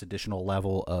 create this additional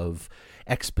level of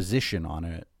exposition on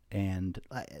it. And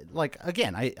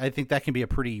again, I think that can be a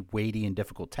pretty weighty and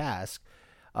difficult task.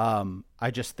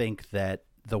 I just think that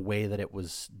the way that it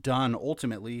was done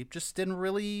ultimately just didn't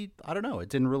really, I don't know, it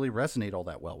didn't really resonate all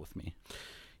that well with me.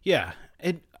 Yeah.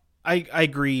 I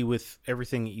agree with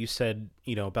everything that you said,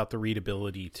 about the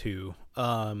readability too.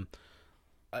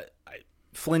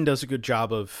 Flynn does a good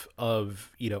job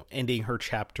of ending her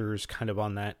chapters kind of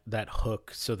on that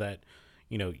hook, so that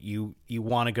you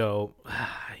want to go,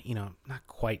 not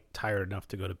quite tired enough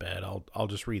to go to bed. I'll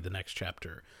just read the next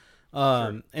chapter.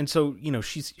 Sure. And so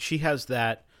she has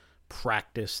that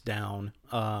practice down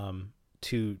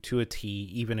to a T,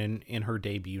 even in her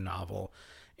debut novel.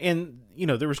 And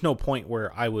there was no point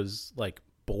where I was like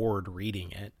bored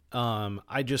reading it.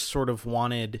 I just sort of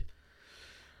wanted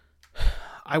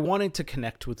to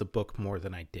connect with the book more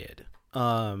than I did.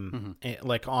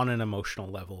 like on an emotional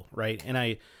level, right? And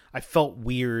I felt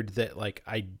weird that like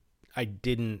I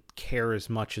didn't care as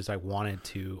much as I wanted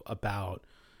to about,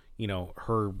 you know,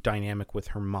 her dynamic with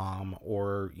her mom,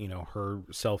 or, you know, her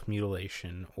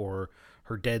self-mutilation, or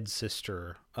her dead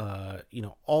sister, you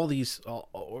know, all these,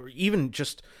 or even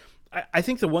just, I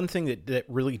think the one thing that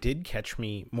really did catch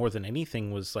me more than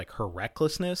anything was like her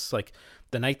recklessness. Like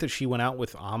the night that she went out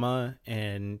with Amma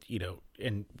and, you know,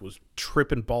 and was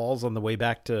tripping balls on the way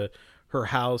back to her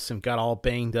house and got all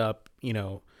banged up, you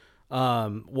know,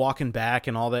 walking back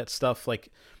and all that stuff. Like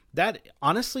that,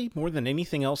 honestly, more than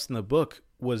anything else in the book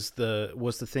was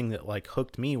the thing that like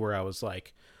hooked me, where I was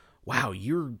like, wow,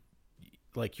 you're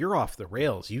off the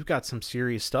rails. You've got some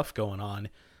serious stuff going on.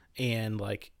 And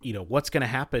like, you know, what's going to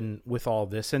happen with all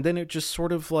this? And then it just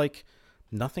sort of like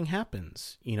nothing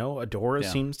happens. You know, Adora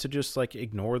seems to just like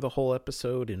ignore the whole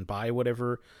episode and buy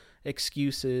whatever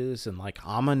excuses. And like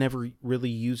Amma never really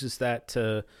uses that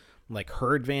to like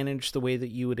her advantage the way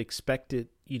that you would expect it,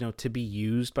 you know, to be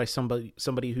used by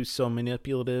somebody who's so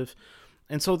manipulative.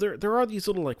 And so there are these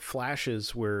little like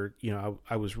flashes where, you know,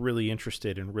 I was really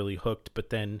interested and really hooked, but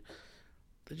then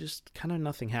just kind of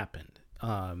nothing happened.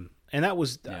 And that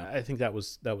was, I think that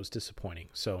was disappointing.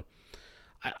 So,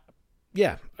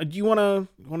 do you want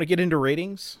to get into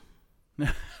ratings?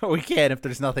 We can, if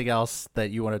there's nothing else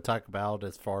that you want to talk about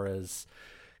as far as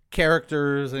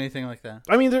characters, anything like that.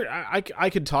 I mean, I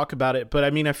could talk about it, but I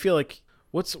mean, I feel like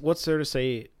what's there to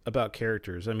say about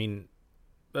characters? I mean,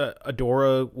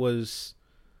 Adora was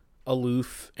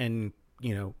aloof and,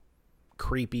 you know,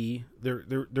 creepy.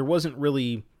 There wasn't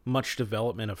really much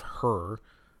development of her.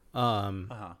 I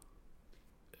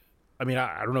mean,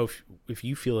 I don't know if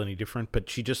you feel any different, but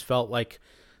she just felt like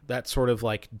that sort of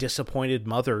like disappointed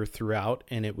mother throughout,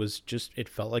 and it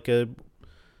felt like a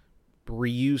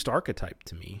reused archetype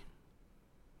to me.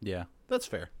 Yeah, that's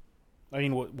fair. I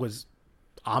mean, was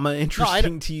Amma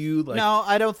interesting to you? Like, no,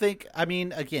 I don't think. I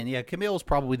mean, again, yeah, Camille's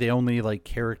probably the only like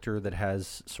character that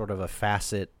has sort of a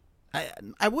facet.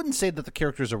 I wouldn't say that the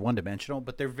characters are one dimensional,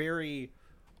 but they're very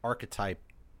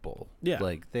archetypal. Yeah,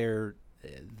 like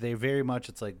they very much,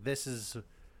 it's like, this is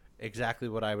exactly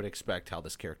what I would expect how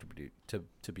this character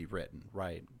to be written,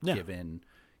 right? Yeah. Given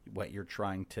what you're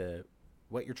trying to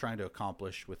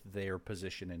accomplish with their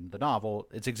position in the novel.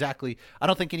 It's exactly, I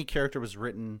don't think any character was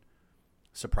written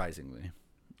surprisingly.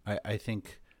 I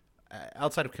think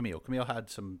outside of Camille had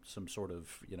some sort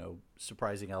of, you know,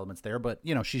 surprising elements there, but,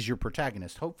 you know, she's your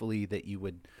protagonist. Hopefully that you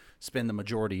would spend the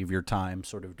majority of your time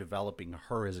sort of developing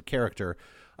her as a character.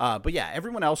 But yeah,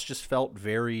 everyone else just felt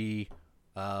very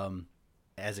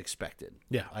as expected.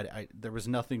 Yeah. There was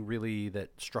nothing really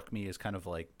that struck me as kind of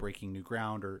like breaking new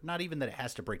ground, or not even that it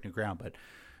has to break new ground, but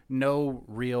no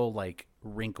real like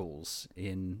wrinkles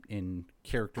in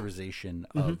characterization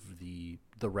of the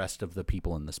rest of the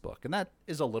people in this book. And that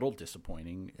is a little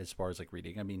disappointing as far as like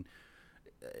reading. I mean,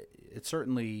 it's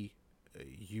certainly,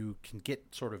 you can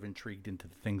get sort of intrigued into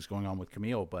the things going on with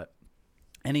Camille, but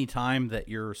any time that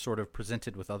you're sort of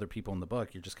presented with other people in the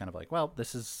book, you're just kind of like, well,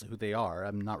 this is who they are.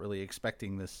 I'm not really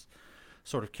expecting this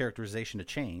sort of characterization to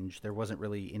change. There wasn't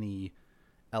really any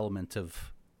element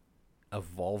of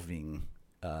evolving,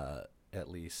 at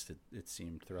least it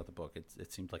seemed throughout the book.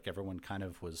 It seemed like everyone kind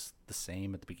of was the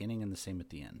same at the beginning and the same at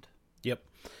the end. Yep.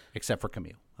 Except for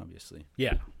Camille, obviously.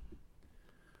 Yeah.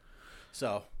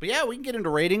 So, but yeah, we can get into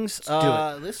ratings.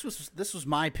 This was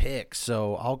my pick,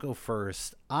 so I'll go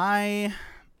first. I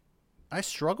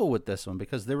struggle with this one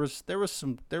because there was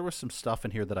some stuff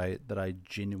in here that I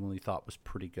genuinely thought was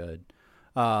pretty good.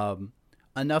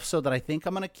 Enough so that I think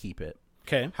I'm going to keep it.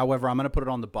 Okay. However, I'm going to put it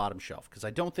on the bottom shelf because I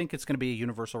don't think it's going to be a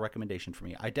universal recommendation for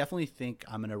me. I definitely think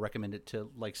I'm going to recommend it to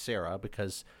like Sarah,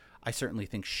 because I certainly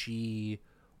think she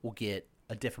will get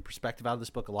a different perspective out of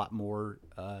this book, a lot more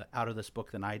out of this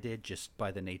book than I did, just by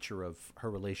the nature of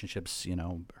her relationships, you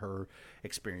know, her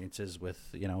experiences with,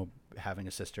 you know, having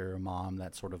a sister, a mom,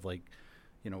 that sort of like,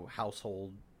 you know,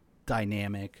 household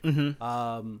dynamic.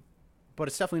 Mm-hmm. But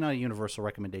it's definitely not a universal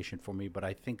recommendation for me, but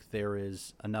I think there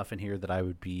is enough in here that I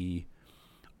would be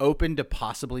open to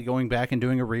possibly going back and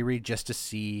doing a reread just to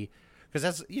see, because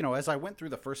as you know, as I went through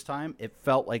the first time, it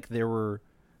felt like there were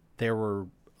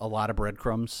a lot of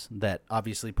breadcrumbs that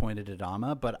obviously pointed at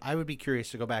Amma, but I would be curious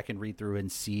to go back and read through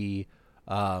and see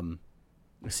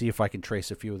if I can trace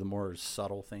a few of the more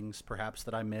subtle things perhaps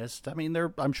that I missed. I mean,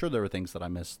 I'm sure there were things that I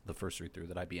missed the first read through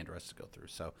that I'd be interested to go through.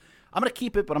 So I'm going to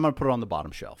keep it, but I'm going to put it on the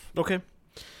bottom shelf. Okay.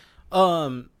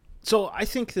 So I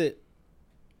think that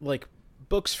like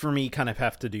books for me kind of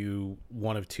have to do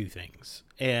one of two things.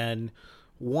 And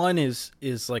one is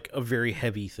like a very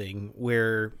heavy thing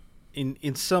where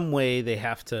in some way they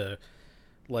have to,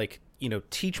 like,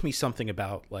 teach me something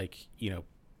about, like,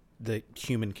 the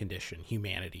human condition,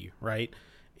 humanity, right?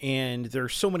 And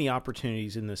there's so many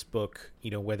opportunities in this book,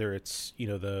 whether it's,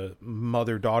 the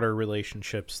mother-daughter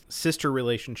relationships, sister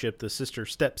relationship, the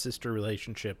sister-stepsister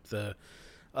relationship, the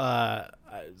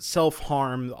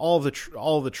self-harm, all the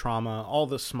trauma, all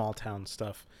the small town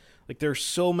stuff. Like, there's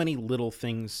so many little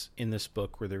things in this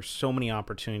book where there's so many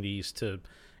opportunities to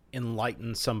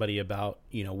enlighten somebody about,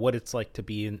 what it's like to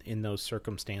be in those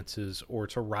circumstances, or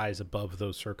to rise above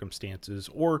those circumstances,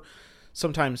 or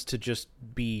sometimes to just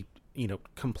be,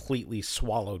 completely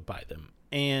swallowed by them.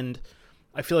 And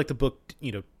I feel like the book,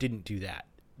 didn't do that.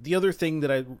 The other thing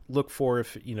that I look for,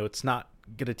 if, it's not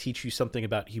going to teach you something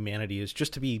about humanity, is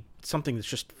just to be something that's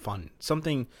just fun,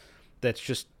 something that's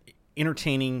just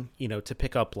entertaining, to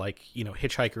pick up. Like,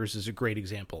 Hitchhikers is a great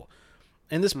example.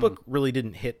 And this book really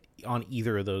didn't hit on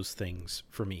either of those things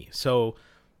for me. So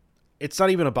it's not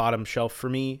even a bottom shelf for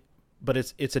me, but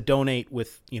it's a donate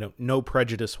with, no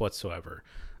prejudice whatsoever.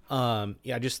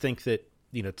 I just think that,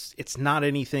 it's not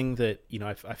anything that,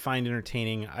 I find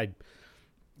entertaining. I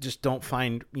just don't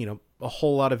find, a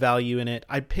whole lot of value in it.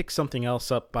 I'd pick something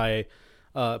else up by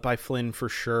Flynn for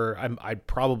sure. I'd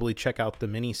probably check out the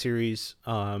miniseries,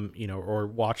 or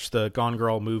watch the Gone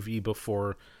Girl movie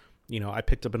before, I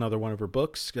picked up another one of her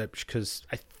books, because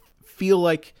I feel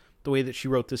like the way that she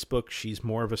wrote this book, she's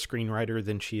more of a screenwriter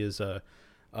than she is a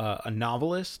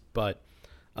novelist. But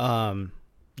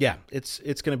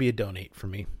it's going to be a donate for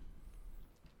me.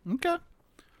 Okay.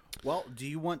 Well, do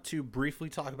you want to briefly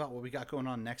talk about what we got going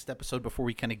on next episode before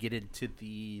we kind of get into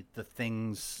the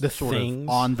things of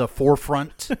on the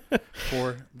forefront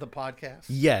for the podcast?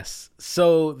 Yes.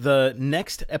 So the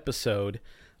next episode,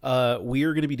 we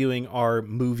are going to be doing our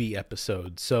movie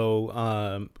episode.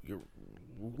 So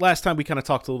last time we kind of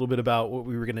talked a little bit about what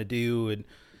we were going to do, and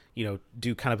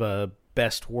do kind of a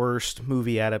best worst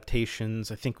movie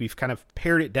adaptations. I think we've kind of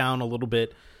pared it down a little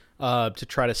bit to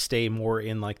try to stay more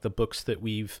in like the books that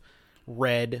we've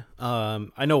read.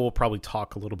 I know we'll probably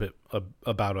talk a little bit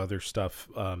about other stuff,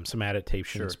 some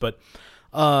adaptations, sure. But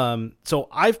so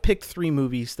I've picked 3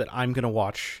 movies that I'm going to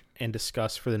watch and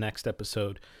discuss for the next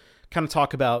episode. Kind of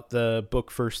talk about the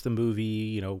book versus the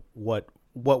movie, what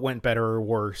went better or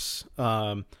worse,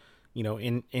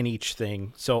 in each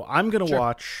thing. So I'm going to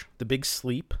watch The Big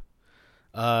Sleep,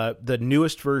 the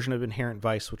newest version of Inherent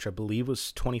Vice, which I believe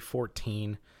was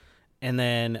 2014, and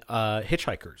then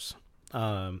Hitchhikers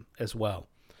as well.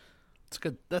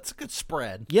 That's a good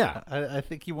spread. Yeah. I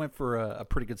think you went for a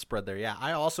pretty good spread there. Yeah,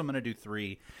 I also am going to do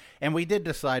 3. And we did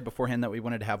decide beforehand that we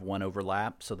wanted to have one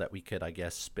overlap so that we could, I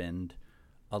guess, spend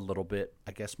a little bit,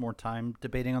 more time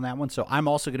debating on that one. So I'm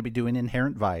also going to be doing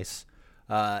Inherent Vice.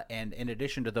 And in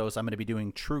addition to those, I'm going to be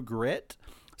doing True Grit.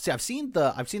 See, I've seen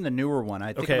the newer one.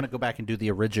 I think I'm going to go back and do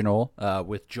the original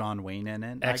with John Wayne in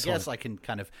it. Excellent. I guess I can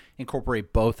kind of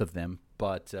incorporate both of them.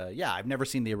 But I've never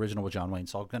seen the original with John Wayne,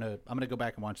 so I'm gonna go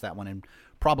back and watch that one and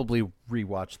probably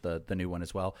rewatch the new one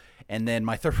as well. And then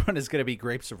my third one is gonna be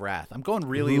Grapes of Wrath. I'm going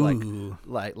really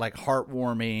like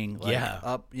heartwarming,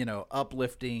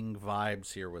 uplifting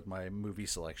vibes here with my movie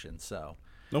selection. So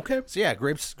Grapes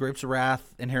of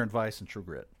Wrath, Inherent Vice, and True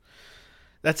Grit.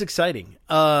 That's exciting.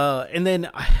 And then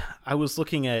I was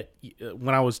looking at,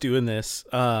 when I was doing this,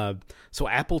 so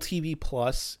Apple TV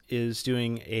Plus is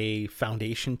doing a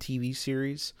Foundation TV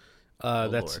series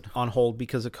that's Lord. On hold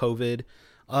because of COVID.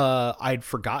 I'd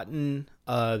forgotten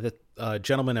that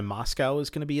Gentleman in Moscow is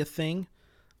going to be a thing.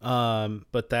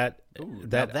 But that's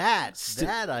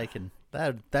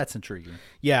intriguing.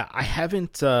 Yeah, I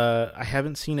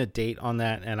haven't seen a date on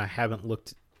that, and I haven't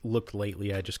looked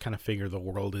lately. I just kind of figure the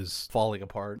world is falling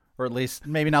apart, or at least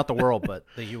maybe not the world, but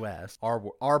the U.S.,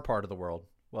 our part of the world.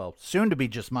 Well, soon to be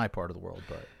just my part of the world,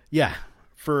 but yeah,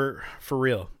 for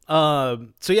real.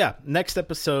 Next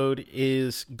episode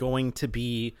is going to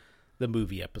be the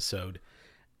movie episode,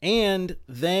 and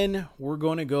then we're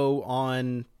going to go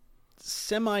on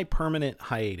semi-permanent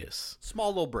hiatus, small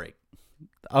little break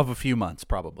of a few months,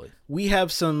 probably. We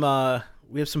have some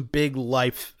big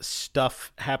life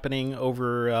stuff happening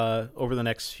over the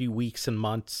next few weeks and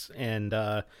months, and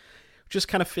just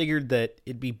kind of figured that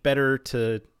it'd be better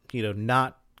to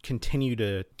not continue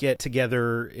to get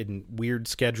together in weird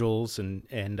schedules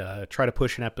and try to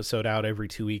push an episode out every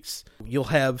 2 weeks. You'll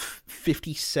have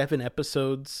 57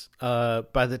 episodes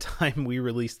by the time we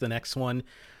release the next one,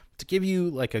 to give you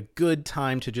like a good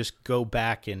time to just go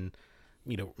back and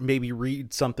maybe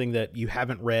read something that you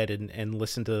haven't read and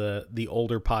listen to the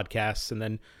older podcasts, and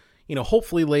then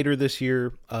hopefully later this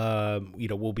year,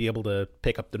 we'll be able to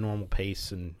pick up the normal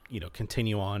pace and,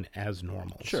 continue on as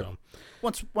normal. Sure. So.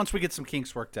 Once we get some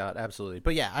kinks worked out, absolutely.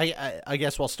 But yeah, I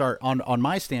guess we'll start on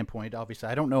my standpoint. Obviously,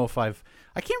 I don't know if I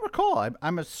can't recall.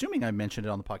 I'm assuming I mentioned it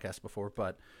on the podcast before,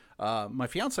 but my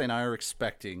fiance and I are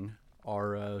expecting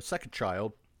our second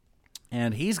child.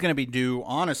 And he's going to be due,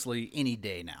 honestly, any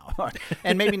day now.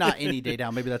 And maybe not any day now.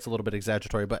 Maybe that's a little bit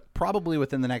exaggeratory, but probably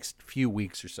within the next few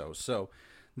weeks or so. So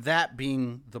that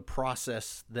being the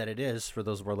process that it is for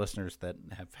those of our listeners that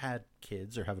have had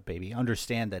kids or have a baby,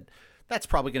 understand that that's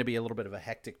probably going to be a little bit of a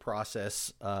hectic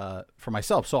process for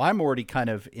myself. So I'm already kind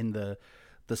of in the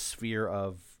sphere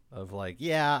of like,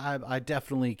 yeah, I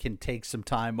definitely can take some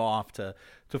time off to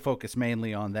focus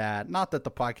mainly on that. Not that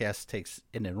the podcast takes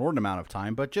an inordinate amount of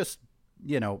time, but just,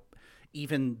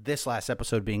 even this last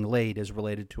episode being late is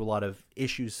related to a lot of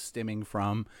issues stemming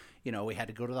from, we had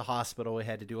to go to the hospital. We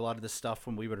had to do a lot of this stuff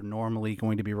when we were normally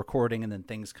going to be recording, and then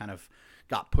things kind of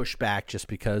got pushed back just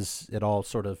because it all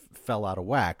sort of fell out of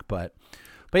whack. But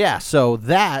yeah, so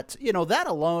that, that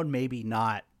alone maybe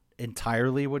not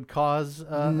entirely would cause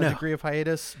a degree of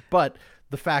hiatus, but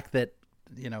the fact that,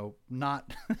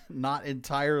 not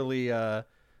entirely,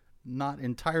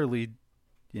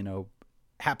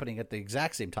 happening at the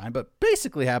exact same time, but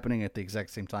basically happening at the exact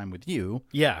same time with you.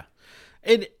 Yeah.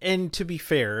 And to be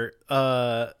fair,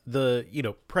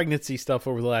 the, pregnancy stuff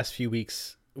over the last few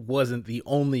weeks wasn't the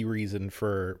only reason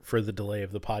for the delay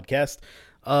of the podcast.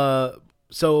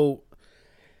 So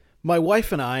my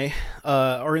wife and I,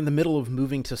 are in the middle of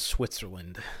moving to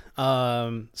Switzerland.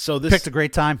 So this picked a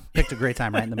great time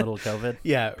right in the middle of COVID.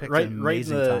 Yeah. Picked right an in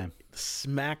the time.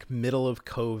 Smack middle of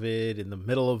COVID, in the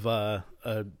middle of a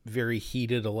very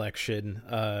heated election.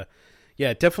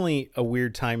 Yeah, definitely a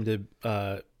weird time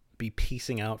to be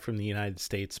piecing out from the United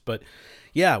States. But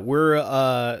yeah,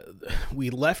 we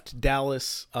left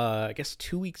Dallas, I guess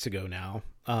 2 weeks ago now,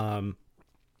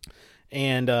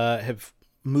 and have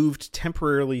moved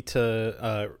temporarily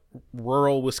to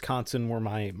rural Wisconsin, where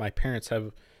my parents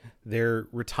have their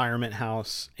retirement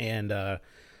house, and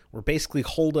we're basically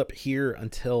holed up here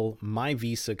until my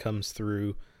visa comes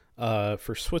through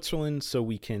for Switzerland, so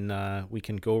we can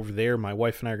go over there. My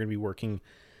wife and I are going to be working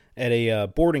at a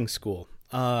boarding school,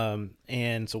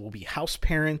 and so we'll be house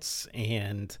parents,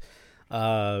 and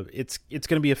it's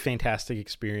going to be a fantastic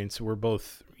experience. We're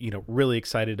both really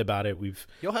excited about it.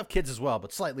 You'll have kids as well,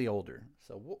 but slightly older,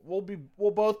 so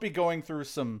we'll both be going through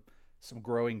some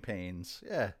growing pains.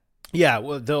 Yeah.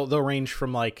 Well, they'll range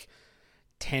from like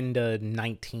 10 to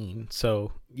 19.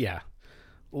 So yeah,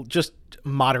 well, just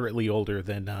moderately older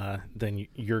than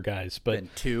your guys, but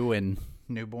and 2 and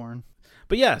newborn.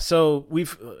 But yeah, so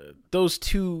we've those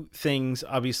two things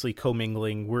obviously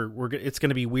commingling. It's going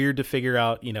to be weird to figure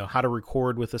out, how to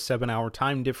record with a 7-hour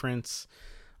time difference.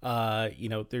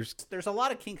 There's a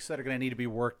lot of kinks that are going to need to be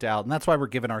worked out, and that's why we're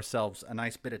giving ourselves a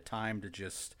nice bit of time to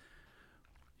just,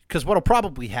 because what'll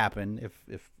probably happen,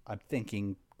 if I'm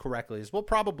thinking correctly, is we'll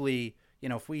probably,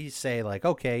 if we say like,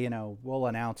 okay, we'll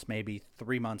announce maybe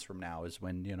 3 months from now is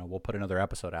when, we'll put another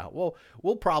episode out.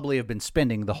 We'll probably have been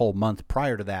spending the whole month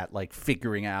prior to that, like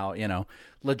figuring out,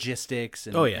 logistics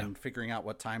and, and figuring out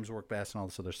what times work best and all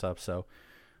this other stuff. So,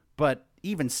 but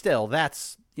even still,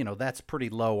 that's pretty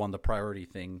low on the priority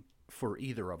thing for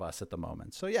either of us at the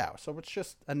moment. So yeah, so it's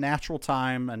just a natural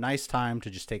time, a nice time to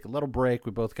just take a little break.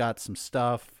 We both got some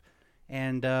stuff,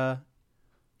 and it'll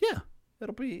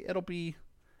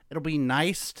be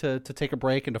nice to take a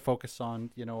break and to focus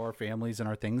on, our families and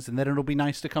our things. And then it'll be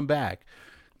nice to come back,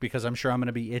 because I'm sure I'm going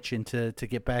to be itching to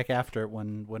get back after it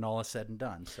when all is said and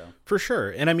done. So for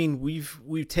sure. And I mean,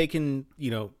 we've taken,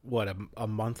 a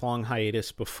month-long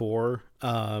hiatus before.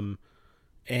 But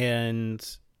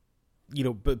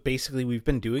basically we've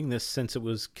been doing this since it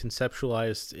was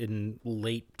conceptualized in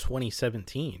late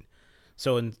 2017.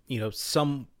 So in,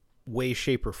 some way,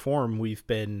 shape or form, we've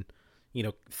been,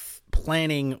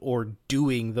 planning or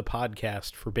doing the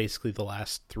podcast for basically the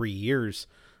last 3 years,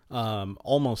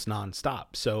 almost nonstop.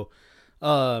 So,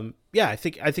 I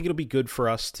think it'll be good for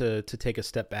us to take a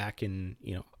step back and,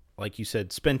 like you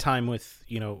said, spend time with,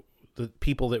 the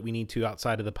people that we need to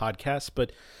outside of the podcast,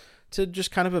 but to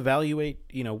just kind of evaluate,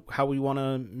 how we want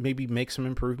to maybe make some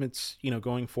improvements,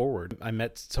 going forward. I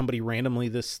met somebody randomly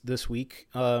this week,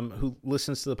 who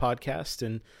listens to the podcast,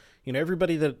 and,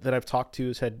 everybody that I've talked to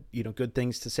has had, good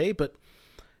things to say, but,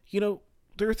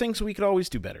 there are things we could always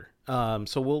do better.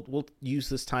 So we'll use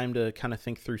this time to kind of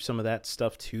think through some of that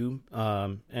stuff too.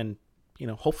 And,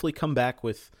 hopefully come back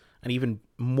with an even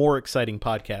more exciting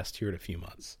podcast here in a few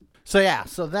months. So yeah,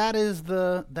 so that is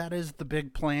the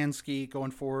big plan, Ski,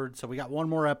 going forward. So we got one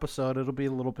more episode. It'll be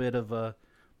a little bit of a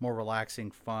more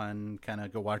relaxing, fun, kind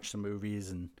of go watch some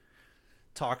movies and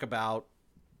talk about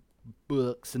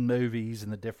books and movies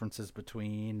and the differences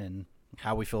between and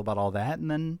how we feel about all that. And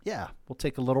then yeah, we'll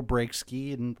take a little break,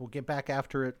 Ski, and we'll get back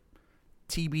after it.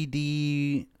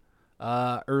 TBD,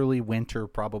 early winter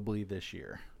probably this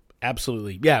year.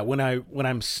 Absolutely. Yeah, when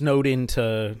I'm snowed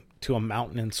into a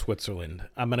mountain in Switzerland,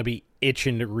 I'm going to be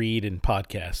itching to read and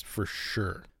podcast for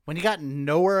sure. When you got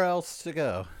nowhere else to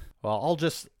go. Well,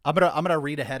 I'm going to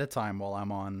read ahead of time while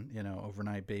I'm on,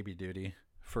 overnight baby duty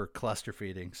for cluster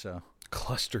feeding, so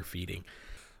cluster feeding.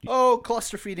 Oh,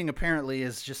 cluster feeding apparently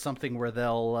is just something where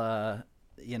they'll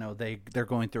they're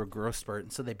going through a growth spurt,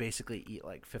 and so they basically eat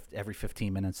like every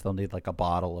 15 minutes they'll need like a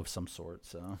bottle of some sort.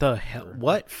 So the hell,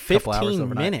 what?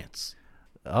 15 minutes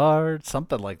or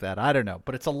something like that. I don't know,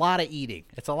 but it's a lot of eating.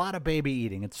 It's a lot of baby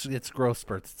eating. It's growth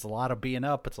spurts. It's a lot of being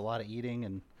up. It's a lot of eating,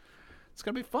 and it's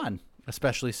gonna be fun.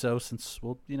 Especially so since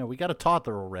we got a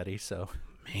toddler already. So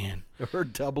man, we're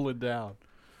doubling down.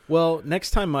 Well,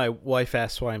 next time my wife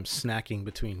asks why I'm snacking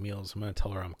between meals, I'm gonna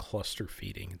tell her I'm cluster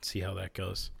feeding and see how that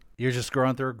goes. You're just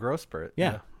growing through a growth spurt.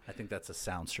 Yeah. I think that's a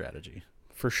sound strategy.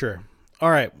 For sure. All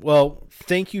right. Well,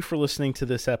 thank you for listening to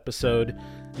this episode.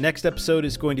 Next episode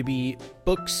is going to be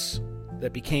books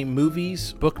that became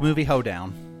movies. Book movie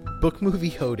hoedown. Book movie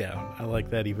hoedown. I like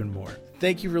that even more.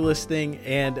 Thank you for listening,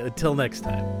 and until next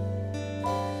time.